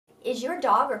Is your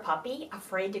dog or puppy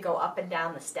afraid to go up and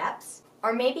down the steps?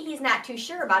 Or maybe he's not too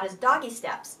sure about his doggy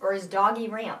steps or his doggy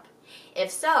ramp.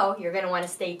 If so, you're going to want to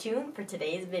stay tuned for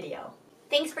today's video.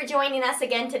 Thanks for joining us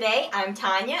again today. I'm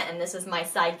Tanya and this is my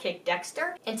sidekick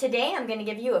Dexter. And today I'm going to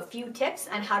give you a few tips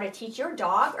on how to teach your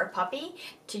dog or puppy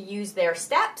to use their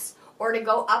steps or to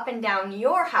go up and down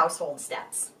your household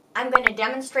steps. I'm going to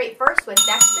demonstrate first with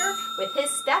Dexter with his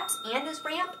steps and his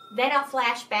ramp. Then I'll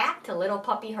flash back to little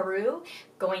puppy Haru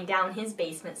going down his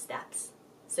basement steps.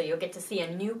 So you'll get to see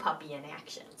a new puppy in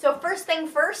action. So first thing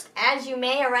first, as you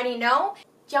may already know,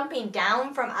 jumping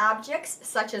down from objects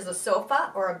such as a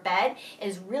sofa or a bed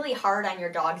is really hard on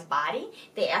your dog's body.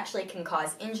 They actually can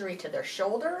cause injury to their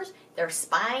shoulders, their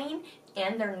spine,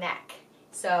 and their neck.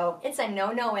 So it's a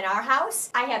no-no in our house.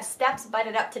 I have steps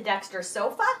butted up to Dexter's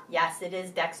sofa. Yes, it is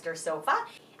Dexter's sofa.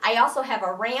 I also have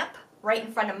a ramp right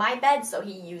in front of my bed, so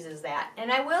he uses that.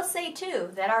 And I will say too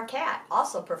that our cat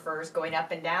also prefers going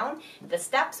up and down the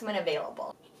steps when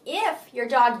available. If your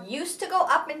dog used to go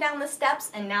up and down the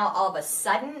steps and now all of a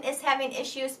sudden is having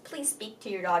issues, please speak to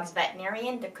your dog's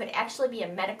veterinarian. There could actually be a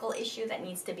medical issue that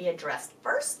needs to be addressed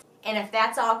first. And if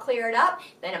that's all cleared up,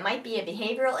 then it might be a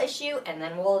behavioral issue, and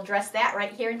then we'll address that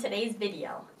right here in today's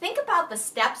video. Think about the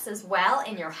steps as well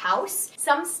in your house.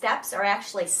 Some steps are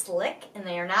actually slick and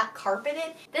they are not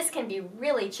carpeted. This can be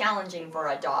really challenging for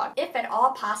a dog. If at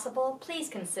all possible, please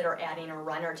consider adding a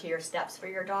runner to your steps for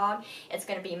your dog. It's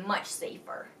going to be much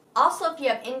safer. Also, if you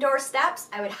have indoor steps,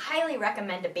 I would highly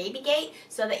recommend a baby gate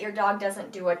so that your dog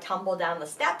doesn't do a tumble down the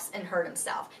steps and hurt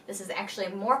himself. This is actually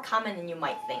more common than you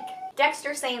might think.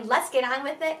 Dexter's saying, let's get on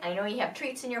with it. I know you have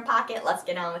treats in your pocket. Let's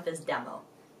get on with this demo.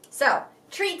 So,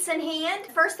 treats in hand.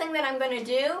 First thing that I'm going to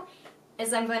do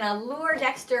is I'm going to lure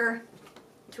Dexter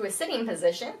to a sitting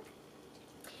position.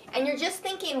 And you're just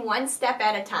thinking one step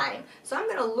at a time. So I'm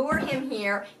going to lure him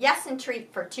here, yes, and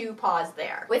treat for 2 paws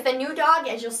there. With a new dog,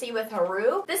 as you'll see with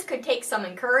Haru, this could take some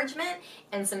encouragement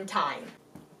and some time.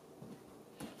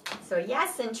 So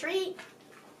yes, and treat.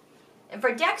 And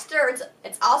for Dexter,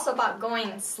 it's also about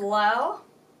going slow.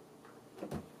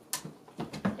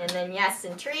 And then yes,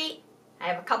 and treat. I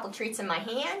have a couple treats in my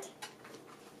hand.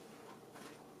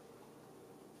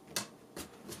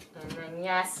 And then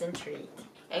yes, and treat.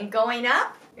 And going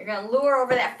up, you're going to lure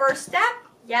over that first step,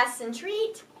 yes, and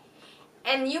treat.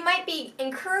 And you might be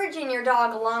encouraging your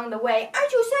dog along the way.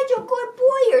 Aren't you such a good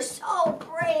boy? You're so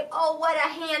brave. Oh, what a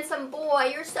handsome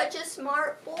boy. You're such a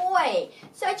smart boy.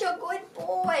 Such a good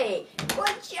boy.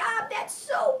 Good job. That's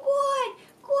so good.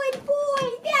 Good boy.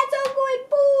 That's a good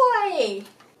boy.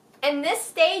 And this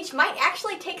stage might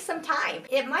actually take some time.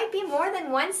 It might be more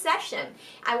than one session.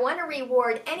 I want to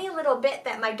reward any little bit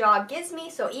that my dog gives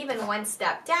me, so even one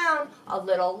step down, a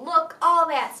little look, all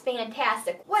that's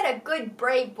fantastic. What a good,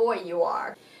 brave boy you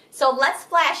are. So let's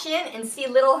flash in and see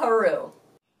little Haru.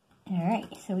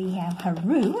 Alright, so we have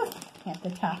Haru at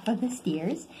the top of the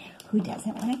stairs who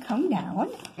doesn't want to come down.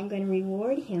 I'm going to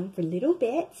reward him for little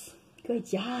bits. Good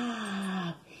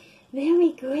job.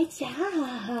 Very good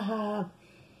job.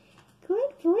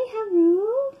 Good boy,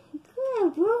 Haru.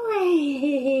 Good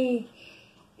boy.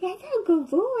 That's a good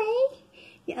boy.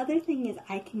 The other thing is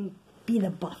I can be the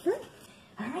buffer.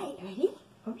 All right, ready?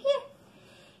 Over here.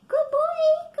 Good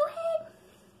boy. Go ahead.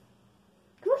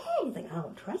 Go ahead. He's like, I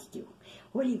don't trust you.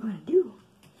 What are you going to do?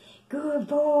 Good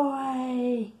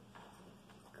boy.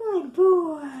 Good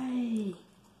boy.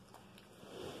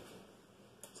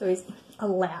 So he's a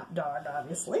lap dog,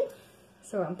 obviously.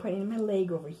 So I'm putting my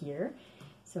leg over here,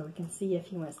 so we can see if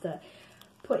he wants to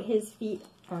put his feet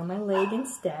on my leg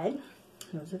instead.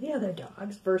 Those are the other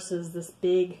dogs versus this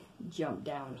big jump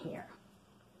down here.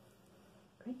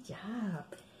 Good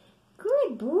job.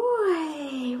 Good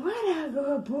boy. What a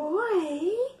good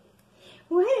boy.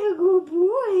 What a good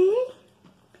boy.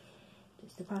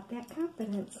 Just about that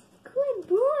confidence. Good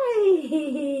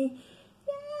boy.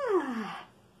 Yeah.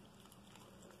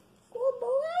 Good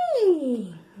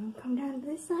boy. Come down to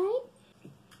this side.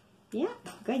 Yeah,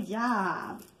 good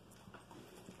job.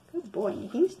 Good boy. You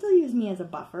can still use me as a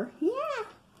buffer. Yeah.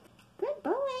 Good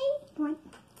boy. One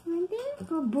there.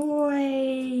 Good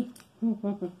boy. Good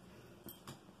boy.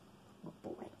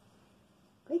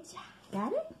 Good job.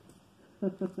 Got it?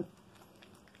 Good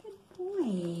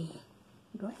boy.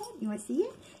 Go ahead. You want to see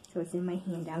it? So it's in my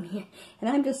hand down here. And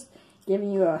I'm just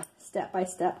giving you a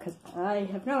step-by-step because I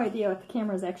have no idea what the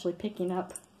camera is actually picking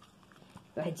up.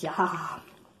 Good job.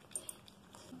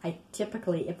 I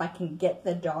typically, if I can get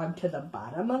the dog to the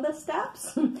bottom of the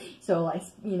steps, so like,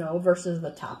 you know, versus the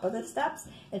top of the steps,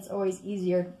 it's always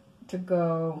easier to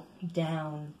go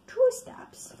down 2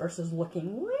 steps versus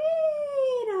looking way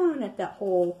down at that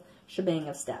whole shebang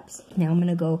of steps. Now I'm going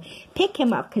to go pick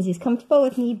him up because he's comfortable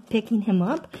with me picking him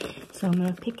up. So I'm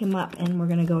going to pick him up and we're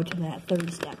going to go to that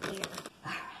third step there.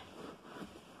 All right.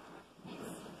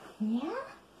 Yeah?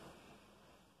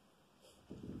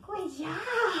 Good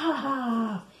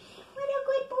job. What a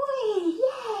good boy.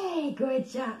 Yay.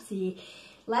 Good job. See,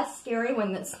 less scary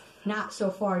when it's not so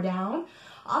far down.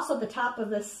 Also, the top of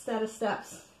this set of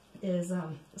steps is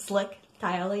slick,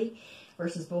 tiley,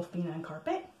 versus both being on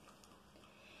carpet.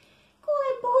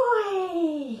 Good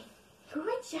boy.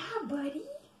 Good job, buddy.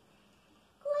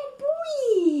 Good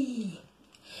boy.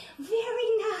 Very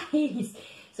nice.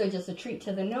 So just a treat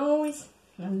to the nose,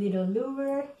 a little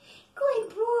lure. Good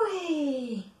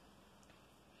boy.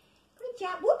 Good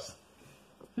job. Whoops.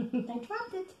 I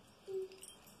dropped it.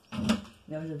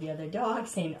 Those are the other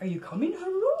dogs saying, are you coming,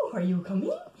 Haru? Are you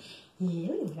coming?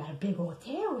 Yeah, we got a big old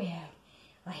tail wag.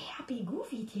 A happy,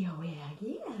 goofy tail wag.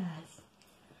 Yes.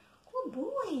 Good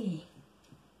boy.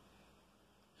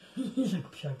 He's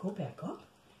like, should I go back up?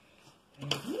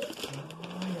 Ready? Oh,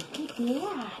 look at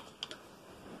that.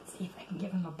 Let's see if I can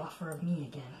give him a buffer of me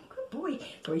again. Good boy.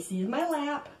 So he sees my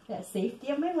lap. That safety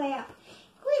of my lap.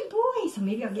 Good boy. So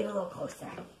maybe I'll get a little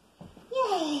closer.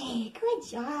 Yay. Good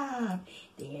job.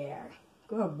 There.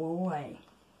 Good boy.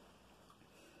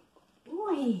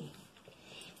 Boy.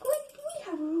 Good boy,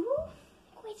 Haru.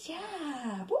 Good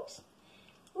job. Oops.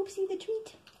 Oopsie the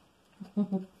treat.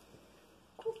 Good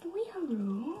boy,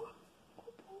 Haru.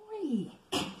 Good boy.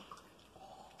 Come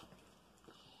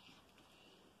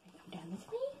down this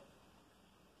way.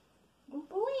 Good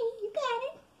boy, you got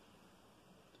it.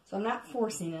 So I'm not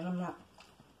forcing it. I'm not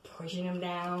pushing him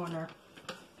down or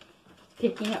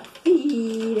picking up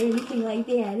feet or anything like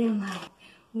that. I'm like,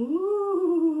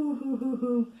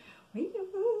 ooh, good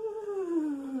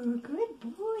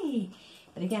boy.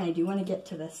 But again, I do want to get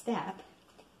to the step.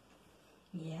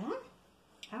 Yeah?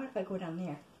 How about if I go down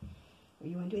there?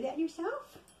 You want to do that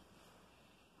yourself?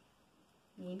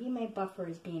 Maybe my buffer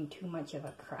is being too much of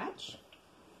a crutch.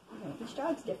 Each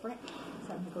dog's different.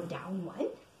 So I'm going to go down one.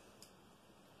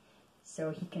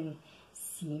 So he can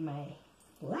see my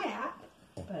lap,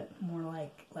 but more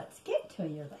like, let's get to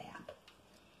your lap.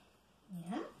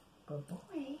 Yeah? Good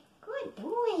boy. Good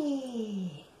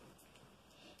boy.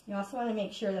 You also want to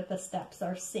make sure that the steps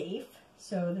are safe.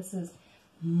 So this is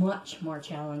much more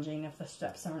challenging if the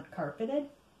steps aren't carpeted.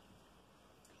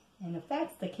 And if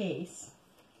that's the case,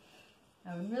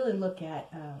 I would really look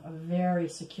at a very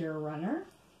secure runner,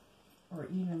 or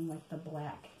even like the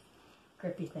black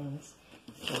grippy things.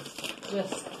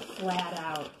 Just flat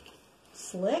out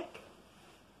slick.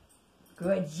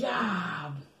 Good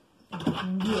job.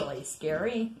 Really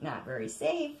scary, not very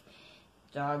safe.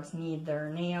 Dogs need their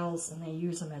nails and they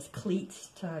use them as cleats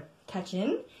to catch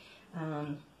in.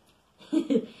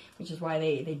 Which is why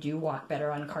they do walk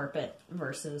better on carpet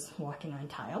versus walking on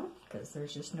tile, because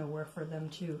there's just nowhere for them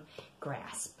to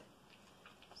grasp.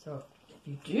 So if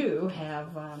you do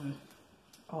have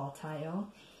all tile,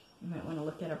 you might want to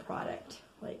look at a product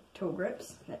like toe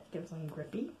grips that gives them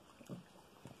grippy.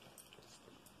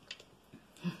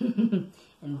 And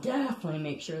definitely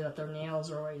make sure that their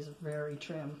nails are always very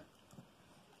trim,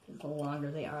 because the longer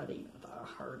they are, the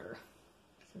harder.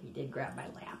 So he did grab my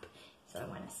lap. So I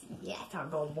want to see, yes, I'll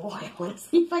go, boy, I want to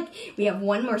see if we have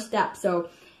one more step. So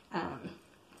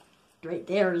right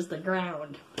there is the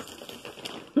ground.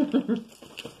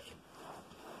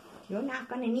 You're not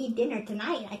going to need dinner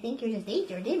tonight. I think you just ate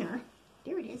your dinner.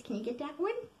 There it is. Can you get that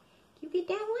one? Can you get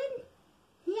that one?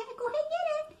 Yeah, go ahead and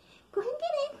get it. Go ahead and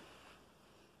get it.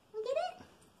 Get it?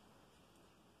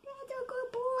 That's a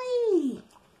good boy.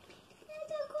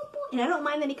 That's a good boy. And I don't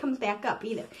mind that he comes back up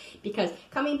either, because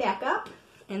coming back up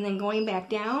and then going back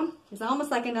down is almost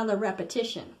like another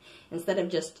repetition. Instead of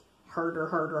just harder,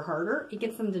 harder, harder, it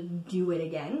gets them to do it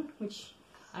again, which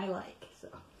I like. So,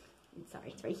 sorry,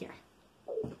 it's right here.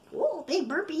 Oh, big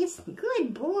burpees.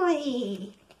 Good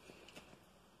boy.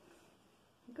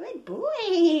 Good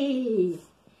boy.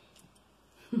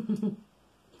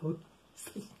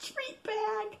 Treat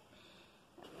bag.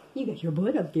 You got your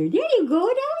butt up there. There you go.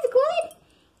 That was good.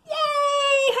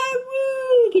 Yay,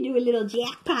 Haru. We can do a little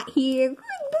jackpot here. Good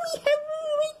boy,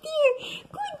 Haru, right there.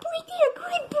 Good boy there.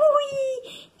 Good boy.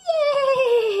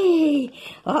 Yay.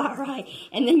 All right.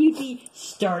 And then you'd be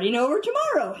starting over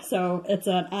tomorrow. So it's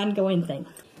an ongoing thing.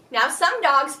 Now some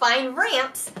dogs find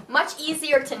ramps much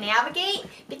easier to navigate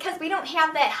because we don't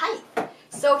have that height.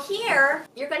 So here,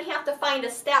 you're going to have to find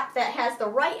a step that has the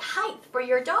right height for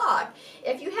your dog.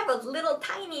 If you have a little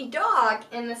tiny dog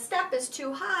and the step is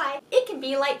too high, it can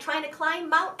be like trying to climb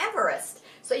Mount Everest.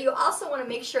 So you also want to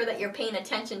make sure that you're paying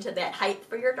attention to that height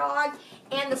for your dog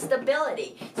and the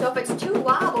stability. So if it's too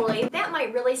wobbly, that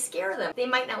might really scare them. They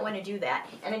might not want to do that.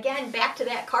 And again, back to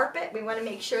that carpet, we want to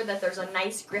make sure that there's a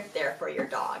nice grip there for your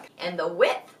dog. And the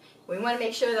width, we want to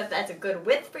make sure that that's a good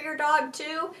width for your dog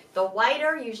too. The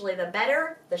wider, usually the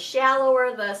better. The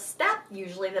shallower the step,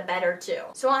 usually the better too.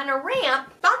 So on a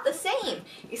ramp, about the same,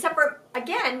 except for,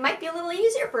 again, might be a little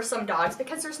easier for some dogs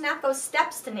because there's not those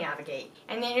steps to navigate.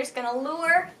 And then you're just going to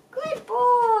lure, good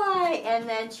boy, and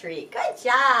then treat. Good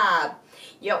job.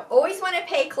 You always want to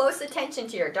pay close attention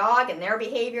to your dog and their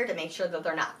behavior to make sure that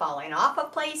they're not falling off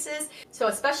of places. So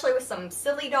especially with some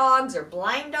silly dogs or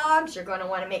blind dogs, you're going to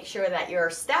want to make sure that your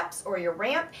steps or your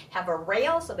ramp have a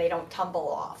rail so they don't tumble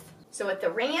off. So at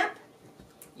the ramp,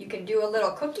 you can do a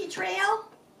little cookie trail.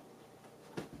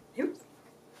 Oops.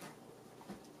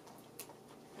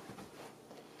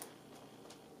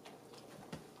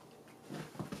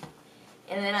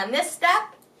 And then on this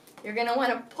step, you're going to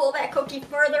want to pull that cookie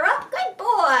further up. Good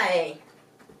boy.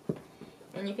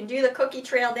 And you can do the cookie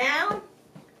trail down.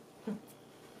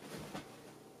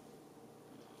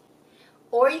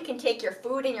 Or you can take your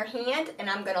food in your hand, and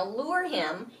I'm going to lure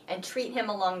him and treat him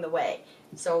along the way.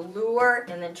 So lure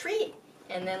and then treat,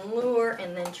 and then lure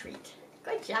and then treat.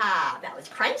 Good job. That was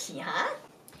crunchy, huh?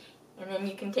 And then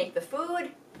you can take the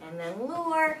food, and then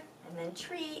lure, and then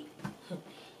treat,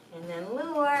 and then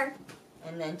lure,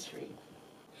 and then treat.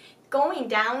 Going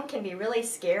down can be really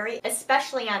scary,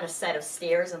 especially on a set of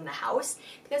stairs in the house,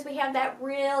 because we have that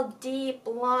real deep,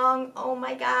 long, oh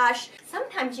my gosh.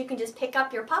 Sometimes you can just pick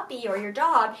up your puppy or your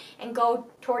dog and go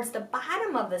towards the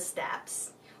bottom of the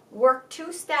steps. Work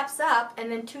 2 steps up and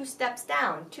then 2 steps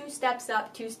down. 2 steps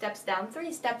up, 2 steps down,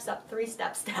 3 steps up, 3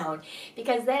 steps down,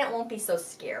 because then it won't be so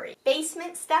scary.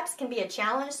 Basement steps can be a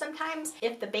challenge sometimes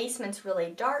if the basement's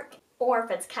really dark, or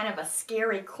if it's kind of a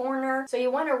scary corner. So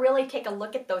you want to really take a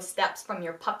look at those steps from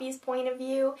your puppy's point of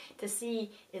view to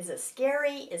see, is it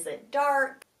scary? Is it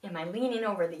dark? Am I leaning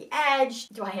over the edge?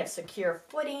 Do I have secure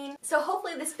footing? So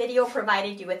hopefully this video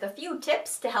provided you with a few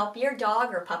tips to help your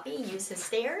dog or puppy use his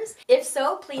stairs. If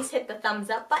so, please hit the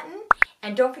thumbs up button.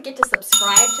 And don't forget to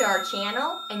subscribe to our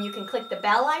channel, and you can click the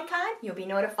bell icon. You'll be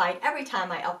notified every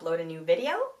time I upload a new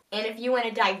video. And if you want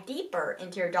to dive deeper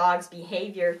into your dog's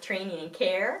behavior, training, and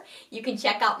care, you can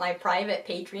check out my private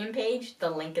Patreon page. The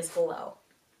link is below.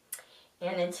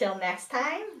 And until next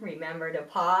time, remember to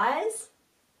pause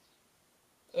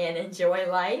and enjoy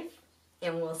life,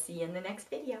 and we'll see you in the next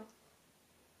video.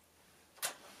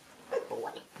 Good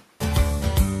boy.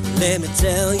 Let me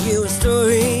tell you a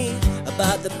story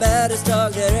about the baddest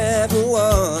dog that ever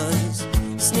was.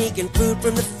 Sneaking food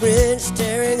from the fridge,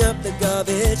 tearing up the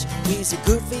garbage. He's a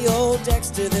goofy old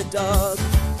Dexter the dog.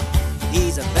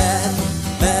 He's a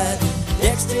bad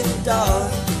Dexter the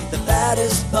dog, the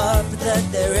baddest pup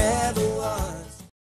that there ever was.